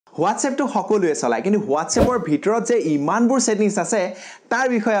WhatsApp to সকলোৱে চলায় কিন্তু WhatsAppৰ ভিতৰত যে ইমানবোৰ সেটিংস আছে তাৰ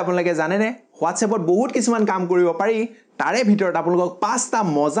বিষয়ে আপোনালোকে জানেনে WhatsAppত বহুত কিছুমান কাম কৰিব পাৰি তাৰে ভিতৰত আপোনালোকক পাঁচটা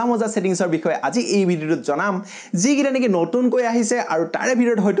মজা সেটিংসৰ বিষয়ে আজি এই ভিডিওত জনাম যি কিটা নেকি নতুনকৈ আহিছে আৰু তাৰে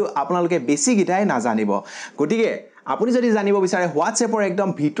ভিতৰত হয়তো আপোনালোকে বেছি কিটাই নাজানিব গতিকে আপুনি যদি জানিব বিচাৰে WhatsAppৰ একদম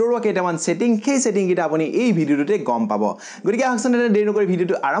ভিতৰুৱা কেইটামান সেটিং সেই সেটিং কিটা আপুনি এই ভিডিওটোতে গম পাব গতিকে আহকচোন দেৰি নকৰি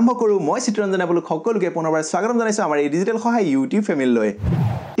ভিডিওটো আৰম্ভ কৰো মই চিত্ৰঞ্জন আপোনালোক সকলোকে পুনৰবাৰ স্বাগতম জনাইছো আমাৰ এই ডিজিটেল সহায় YouTube ফেমিলি লৈ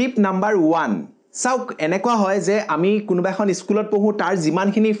টিপ নাম্বাৰ 1 সাউক এনেকুৱা হয় যে আমি কোনোবা এখন স্কুলত পঢ়ো তাৰ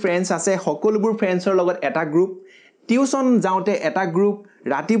যিমানখিনি ফ্ৰেন্ডছ আছে সকলোবোৰ ফ্ৰেন্ডছৰ লগত এটা গ্ৰুপ টিউশন যাওঁতে এটা গ্ৰুপ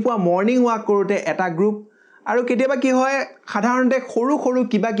ৰাতিপুৱা মৰ্নিং ওয়াক কৰোতে এটা গ্ৰুপ আৰু কেতিয়াবা কি হয় সাধাৰণতে সৰু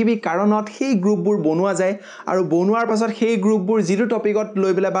কিবা কাৰণত সেই গ্ৰুপবোৰ বনোৱা যায় আৰু বনোৱাৰ পাছত সেই গ্ৰুপবোৰ যিটো টপিকত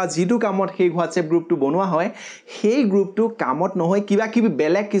লৈ পেলা বা যিটো কামত সেই WhatsApp গ্ৰুপটো বনোৱা হয় সেই গ্ৰুপটো কামত নহয় কিবা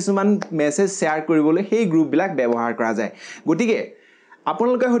বেলেগ কিছুমান মেছেজ শেয়াৰ কৰিবলৈ সেই গ্ৰুপবিলাক ব্যৱহাৰ কৰা যায় গতিকে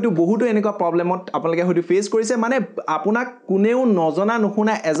আপোনালোকে হয়তো বহুতো এনেকুৱা প্ৰবলেমত আপোনালোকে হয়তো ফেস কৰিছে মানে আপোনাক কোনেও নজনা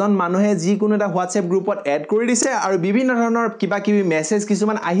নুশুনা এজন মানুহে যি কোনো এটা WhatsApp গ্ৰুপত এড কৰি দিছে আৰু বিভিন্ন ধৰণৰ কিবা মেছেজ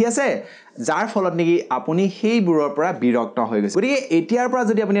কিছুমান আহি আছে যাৰ ফলত নেকি আপুনি সেইবোৰৰ পৰা বিৰক্ত হৈ গৈছে গতিকে এতিয়াৰ পৰা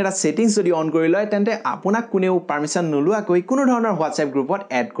যদি আপুনি এটা সেটিংস যদি অন কৰি লয় তেন্তে আপোনাক কোনেও পাৰমিশন নলুৱাকৈ কোনো ধৰণৰ WhatsApp গ্ৰুপত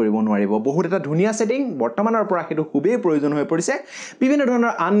এড কৰিব নোৱাৰিব বহুত এটা ধুনীয়া সেটিং বৰ্তমানৰ পৰা সেইটো খুবেই প্ৰয়োজন হৈ পৰিছে বিভিন্ন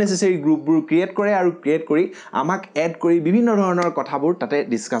ধৰণৰ আননেসেসাৰী গ্ৰুপবোৰ ক্ৰিয়েট কৰে আৰু ক্ৰিয়েট কৰি আমাক এড কৰি বিভিন্ন ধৰণৰ কথাবোৰ তাতে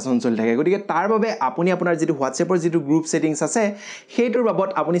ডিসকাশন চলি থাকে গতিকে তাৰ বাবে আপুনি আপোনাৰ যেটো WhatsAppৰ যেটো গ্ৰুপ সেটিংস আছে হেইটোৰ বাবত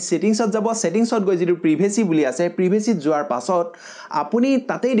আপুনি সেটিংসত যাব সেটিংসত গৈ যেটো প্ৰিভেসি বুলি আছে প্ৰিভেসিত যোৱাৰ পাছত আপুনি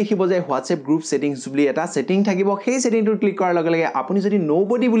তাতেই দেখিব যে WhatsApp গ্ৰুপ সেটিংস বুলি এটা সেটিং থাকিব সেই সেটিংটো ক্লিক কৰাৰ লগে লগে আপুনি যদি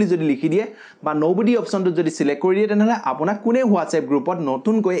নোবডি বুলি যদি লিখি দিয়ে বা নোবডি অপচনটো যদি সিলেক্ট কৰি দিয়ে তেনেহলে আপোনাক কোনে WhatsApp গ্ৰুপত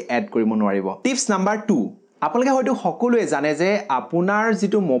নতুনকৈ এড কৰিব নোৱাৰিব টিপস নাম্বাৰ 2 আপোনালোকে হয়তো সকলোৱে জানে যে আপোনাৰ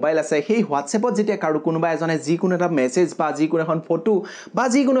যেটো মোবাইল আছে সেই WhatsAppত যেতিয়া কাৰো কোনোবা এজনে যি কোনো এটা মেছেজ বা যি কোনো এখন ফটো বা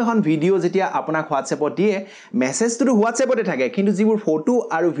যি কোনো এখন ভিডিও যেতিয়া আপোনাক WhatsAppত দিয়ে মেছেজটো WhatsAppতে থাকে কিন্তু যিবোৰ ফটো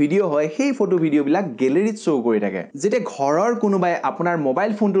আৰু ভিডিও হয় সেই ফটো ভিডিও বিলাক গ্যালাৰীত শো কৰি থাকে যেতিয়া ঘৰৰ কোনোবাই আপোনাৰ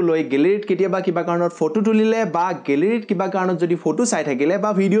মোবাইল ফোনটো লৈ গ্যালাৰীত কেতিয়াবা কিবা কাৰণত ফটো তুলিলে বা গ্যালাৰীত কিবা কাৰণত যদি ফটো চাই থাকিলে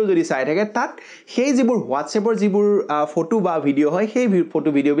বা ভিডিও যদি চাই থাকে তাত সেই যিবোৰ WhatsAppৰ যিবোৰ ফটো বা ভিডিও হয় সেই ফটো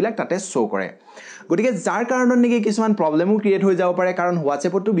ভিডিও বিলাক তাতে শো কৰে গতিকে যাৰ কাৰণত নেকি কিছুমান প্ৰবলেমো ক্ৰিয়েট হৈ যাব পাৰে কাৰণ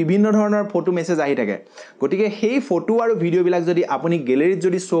WhatsAppতো বিভিন্ন ধৰণৰ ফটো মেছেজ আহি থাকে গতিকে সেই ফটো আৰু ভিডিও বিলাক যদি আপুনি গ্যালাৰীত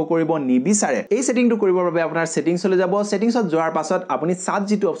যদি শো কৰিব নিবিচাৰে এই সেটিংটো কৰিবৰ বাবে আপোনাৰ সেটিংসলৈ যাব সেটিংসত যোৱাৰ পাছত আপুনি সাত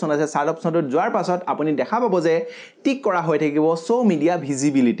যেটো অপচন আছে সাত অপচনটোত যোৱাৰ পাছত আপুনি দেখা পাব যে টিক কৰা হৈ থাকিব শো মিডিয়া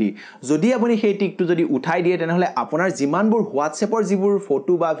ভিজিবিলিটি যদি আপুনি সেই টিকটো যদি উঠাই দিয়ে তেনেহলে আপোনাৰ যিমানবোৰ WhatsAppৰ যিবোৰ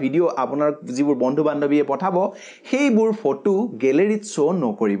ফটো বা ভিডিও আপোনাৰ যিবোৰ বন্ধু বান্ধৱীয়ে পঠাব সেইবোৰ ফটো গ্যালাৰীত শো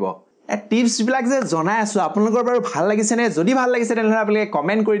নকৰিব টিপস বিলাক যে জনাই আছো আপোনালোকৰ বাৰু ভাল লাগিছে নে যদি ভাল লাগিছে তেনহলে আপোনালোকে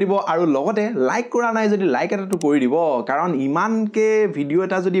কমেন্ট কৰি দিব আৰু লগতে লাইক কৰা নাই যদি লাইক এটাটো কৰি দিব কাৰণ ইমানকে ভিডিও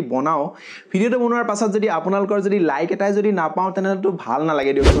এটা যদি বনাও ভিডিওটো বনোৱাৰ পাছত যদি আপোনালোকৰ যদি লাইক এটাই যদি নাপাও তেনহলেটো ভাল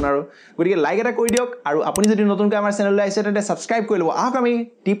নালাগে দিয়কচোন আৰু গতিকে লাইক এটা কৰি দিয়ক আৰু আপুনি যদি নতুনকৈ আমাৰ চেনেললৈ আহিছে তেন্তে সাবস্ক্ৰাইব কৰি লব আহক আমি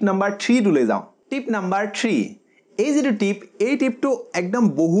টিপ নাম্বাৰ 3 টো লৈ যাও টিপ নাম্বাৰ 3 এই যেটো টিপ এই টিপটো একদম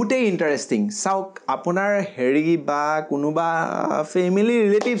বহুতেই ইন্টাৰেষ্টিং সাউক আপোনাৰ হেৰি বা কোনোবা ফ্যামিলি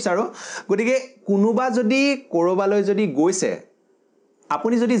ৰিলেটিভছ আৰু গতিকে কোনোবা যদি কৰবালৈ যদি গৈছে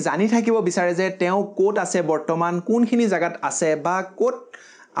আপুনি যদি জানি থাকিব বিচাৰে যে তেওঁ কোট আছে বৰ্তমান কোনখিনি জাগাত আছে বা কোট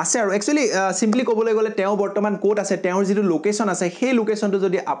আছে আৰু একচুয়ালি সিম্পলি ক'বলৈ গলে তেওঁ বৰ্তমান কোট আছে তেওঁৰ যেটো লোকেশন আছে সেই লোকেশনটো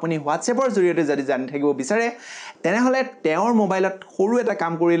যদি আপুনি WhatsAppৰ জৰিয়তে যদি জানি থাকিব বিচাৰে তেনেহলে তেওঁৰ মোবাইলত সৰু এটা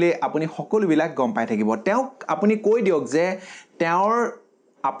কাম কৰিলে আপুনি সকলো বিলাক গম পাই থাকিব তেওঁক আপুনি কৈ দিয়ক যে তেওঁৰ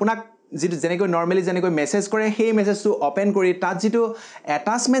আপোনাক যেটো যেনেকৈ নৰমালি যেনেকৈ মেছেজ কৰে সেই মেছেজটো ওপেন কৰি তাত যেটো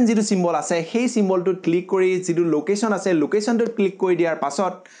অ্যাটাচমেন্ট যেটো সিম্বল আছে সেই সিম্বলটো ক্লিক কৰি যেটো লোকেশন আছে লোকেশনটো ক্লিক কৰি দিয়াৰ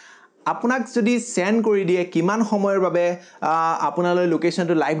পাছত আপোনাক যদি সেন্ড কৰি দিয়ে কিমান সময়ৰ বাবে আপোনালৈ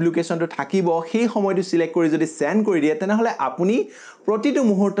লোকেশনটো লাইভ লোকেশনটো থাকিব সেই সময়টো সিলেক্ট কৰি যদি সেন্ড কৰি দিয়ে তেনেহলে আপুনি প্ৰতিটো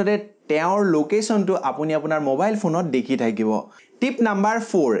মুহূৰ্ততে তেওঁৰ লোকেশনটো আপুনি আপোনাৰ মোবাইল ফোনত দেখি থাকিব টিপ নাম্বাৰ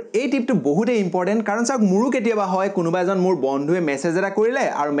 4 এই টিপটো বহুতে ইম্পৰ্টেন্ট কাৰণ চাওক মোৰো কেতিয়াবা হয় কোনোবা এজন মোৰ বন্ধুৱে মেছেজ এটা কৰিলে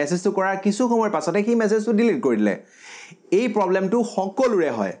আৰু মেছেজটো কৰাৰ কিছু সময়ৰ পাছতে সেই মেছেজটো ডিলিট কৰি দিলে এই প্ৰবলেমটো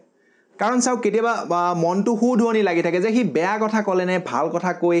সকলোৰে হয় কাৰণ চাওক কেতিয়াবা মনটো হুধুনি লাগি থাকে যে হি বেয়া কথা কলে নে ভাল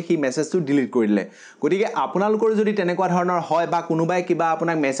কথা কৈ হি মেছেজটো ডিলিট কৰি দিলে গতিকে আপোনালোকৰ যদি তেনেকুৱা ধৰণৰ হয় বা কোনোবাই কিবা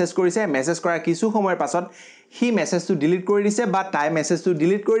আপোনাক মেছেজ কৰিছে মেছেজ কৰাৰ কিছু সময়ৰ পাছত হি মেছেজটো ডিলিট কৰি দিছে বা তাই মেছেজটো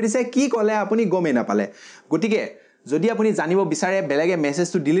ডিলিট কৰি দিছে কি কলে আপুনি গমে নাপালে গতিকে যদি আপুনি জানিব বিচাৰে বেলেগে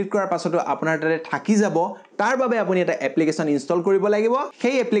মেছেজটো ডিলিট কৰাৰ পাছতো আপোনাৰ তাতে থাকি যাব তাৰ বাবে আপুনি এটা এপ্লিকেশন ইনষ্টল কৰিব লাগিব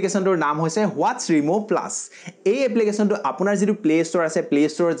সেই এপ্লিকেশনটোৰ নাম হৈছে হোৱাটছ ৰিমো প্লাছ এই এপ্লিকেশনটো আপোনাৰ যিটো প্লে ষ্ট'ৰ আছে প্লে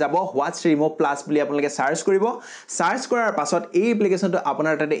ষ্ট'ৰত যাব হোৱাটছ ৰিমো প্লাছ বুলি আপোনালোকে সাৰ্চ কৰিব সাৰ্চ কৰাৰ পাছত এই এপ্লিকেশনটো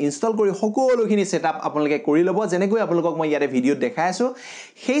আপোনাৰ তাতে ইনষ্টল কৰি সকলোখিনি সেটআপ আপোনালোকে কৰি ল'ব যেনেকৈ আপোনালোকক মই ইয়াতে ভিডিঅ'ত দেখাই আছো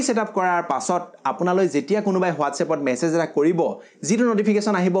সেই সেটআপ কৰাৰ পাছত আপোনালৈ যেতিয়া কোনোবাই হোৱাটছএপত মেছেজ এটা কৰিব যিটো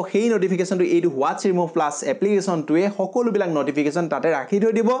নটিফিকেশন আহিব সেই নটিফিকেশনটো এইটো হোৱাটছ ৰিমো প্লাছ এপ্লিকেশনটোৱে সকলোবিলাক নটিফিকেশন তাতে ৰাখি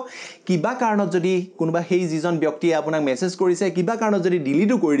থৈ দিব কিবা কাৰণত যদি কোনোবা সেই যিজন ব্যক্তিয়ে আপোনাক মেছেজ কৰিছে কিবা কাৰণত যদি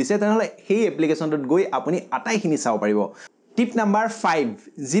ডিলিটও কৰি দিছে তেনেহলে সেই এপ্লিকেশনটোত গৈ আপুনি আটাইখিনি চাব পাৰিব টিপ নাম্বাৰ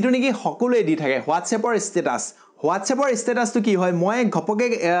 5 যিটো নেকি সকলোৱে দি থাকে হোৱাটছএপৰ ষ্টেটাস হোৱাটছএপৰ ষ্টেটাসটো কি হয় মই ঘপকে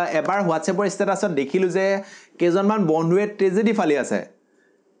এবাৰ হোৱাটছএপৰ ষ্টেটাসত দেখিলো যে কেজনমান বন্ধুৱে ট্ৰেজেডি ফালি আছে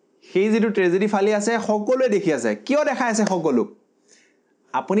সেই যিটো ট্ৰেজেডি ফালি আছে সকলোৱে দেখি আছে কিয় দেখাই আছে সকলোক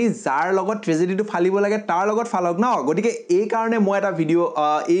আপুনি যাৰ লগত ট্ৰেজেডিটো ফালিব লাগে তাৰ লগত ফালক ন গতিকে এই কাৰণে মই এটা ভিডিও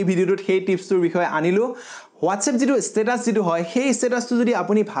এই ভিডিওটোত সেই টিপছটোৰ বিষয়ে আনিলো হোৱাটছএপ যিটো ষ্টেটাস যিটো হয় সেই ষ্টেটাসটো যদি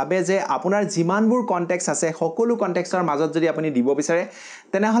আপুনি ভাবে যে আপোনাৰ যিমানবোৰ কন্টেক্টছ আছে সকলো কন্টেক্টছৰ মাজত যদি আপুনি দিব বিচাৰে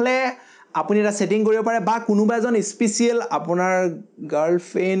তেনেহলে আপুনি এটা সেটিং কৰিব পাৰে বা কোনোবা এজন স্পেশাল আপোনাৰ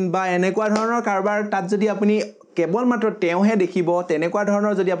গাৰ্লফ্ৰেন্ড বা এনেকুৱা ধৰণৰ কাৰবাৰ তাত যদি আপুনি কেৱল মাত্ৰ তেওঁহে দেখিব তেনেকুৱা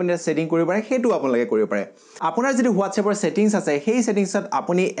ধৰণৰ যদি আপুনি সেটিং কৰিব পাৰে হেতু আপোনালোকে কৰিব পাৰে আপোনাৰ যিটো হোৱাটছএপৰ সেটিংছ আছে সেই সেটিংছত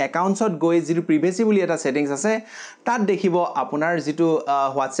আপুনি একাউন্টছত গৈ যিটো প্ৰিভেসি বুলি এটা সেটিংছ আছে তাত দেখিব আপোনাৰ যিটো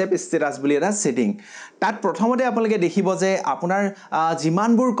হোৱাটছএপ ষ্টেটাস বুলি এটা সেটিং তাত প্ৰথমতে আপোনালোকে দেখিব যে আপোনাৰ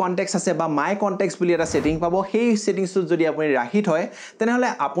যিমানবোৰ কন্টেক্টছ আছে বা মাই কন্টেক্টছ বুলি এটা সেটিং পাব সেই সেটিংছটো যদি আপুনি ৰাখি থয় তেনেহলে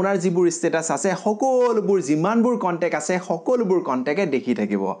আপোনাৰ যিবোৰ ষ্টেটাস আছে সকলোবোৰ যিমানবোৰ কন্টেক্ট আছে সকলোবোৰ কন্টেক্টে দেখি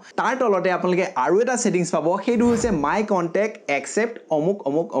থাকিব তাৰ তলতে আপোনালোকে আৰু এটা সেটিংছ পাব সেইটো হৈছে মাই কন্টেক্ট একসেপ্ট অমুক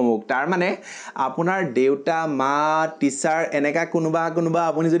অমুক অমুক তাৰ মানে আপোনাৰ দেউতা মা টিচাৰ এনেকা কোনোবা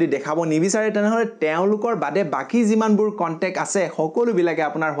আপুনি যদি দেখাব নিবিচাৰে তেনেহলে তেওঁলোকৰ বাদে বাকি যিমানবোৰ কন্টেক্ট আছে সকলোবিলাকে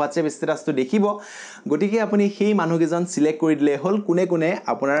আপোনাৰ হোৱাটছএপ ষ্টেটাসটো দেখিব গতিকে আপুনি সেই মানুহকেজন সিলেক্ট কৰি দিলে হল কোনে কোনে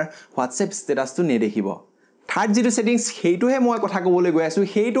আপোনাৰ হোৱাটছএপ ষ্টেটাসটো নেদেখিব থাৰ্ড যিটো সেটিংছ হেইটোহে মই কথা ক'বলৈ গৈ আছো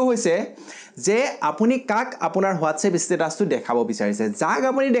হেইটো হৈছে যে আপুনি কাক আপোনাৰ হোৱাটছএপ ষ্টেটাসটো দেখাব বিচাৰিছে যাক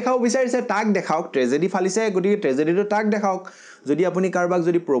আপুনি দেখাব বিচাৰিছে তাক দেখাওক ট্ৰেজেডি ফালিছে গতিকে ট্ৰেজেডিটো তাক দেখাওক যদি আপুনি কাৰবাক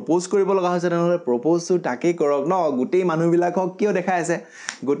যদি প্ৰপ'জ কৰিব লগা হৈছে তেনেহলে প্ৰপ'জটো তাকেই কৰক ন গোটেই মানুহবিলাকক কিয় দেখাই আছে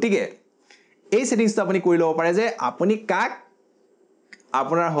গতিকে এই সেটিংছটো আপুনি কৰি ল'ব পাৰে যে আপুনি কাক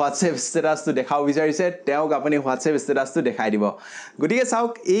আপোনাৰ হোৱাটছএপ ষ্টেটাসটো দেখাব বিচাৰিছে তেওঁক আপুনি হোৱাটছএপ ষ্টেটাসটো দেখাই দিব গতিকে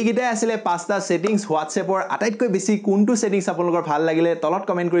চাওক এই গিটা আছিল পাঁচটা সেটিংছ হোৱাটছএপৰ আটাইতকৈ বেছি কোনটো সেটিংছ আপোনালোকৰ ভাল লাগিলে তলত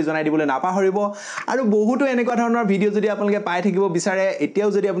কমেন্ট কৰি জনাই দিবলৈ নাপাহৰিব আৰু বহুতো এনেকুৱা ধৰণৰ ভিডিও যদি আপোনালোকে পাই থাকিব বিচাৰে এতিয়াও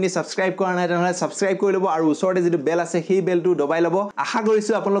যদি আপুনি সাবস্ক্ৰাইব কৰা নাই তেনেহলে সাবস্ক্ৰাইব কৰি ল'ব আৰু ওচৰতে যিটো বেল আছে সেই বেলটো দবাই ল'ব আশা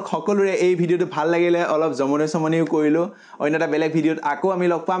কৰিছো আপোনালোক সকলোৰে এই ভিডিওটো ভাল লাগিলে অলপ জমনি সমনিও কৰিলো অন্য এটা বেলেগ ভিডিওত আকৌ আমি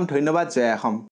লগ পাম ধন্যবাদ জয় অসম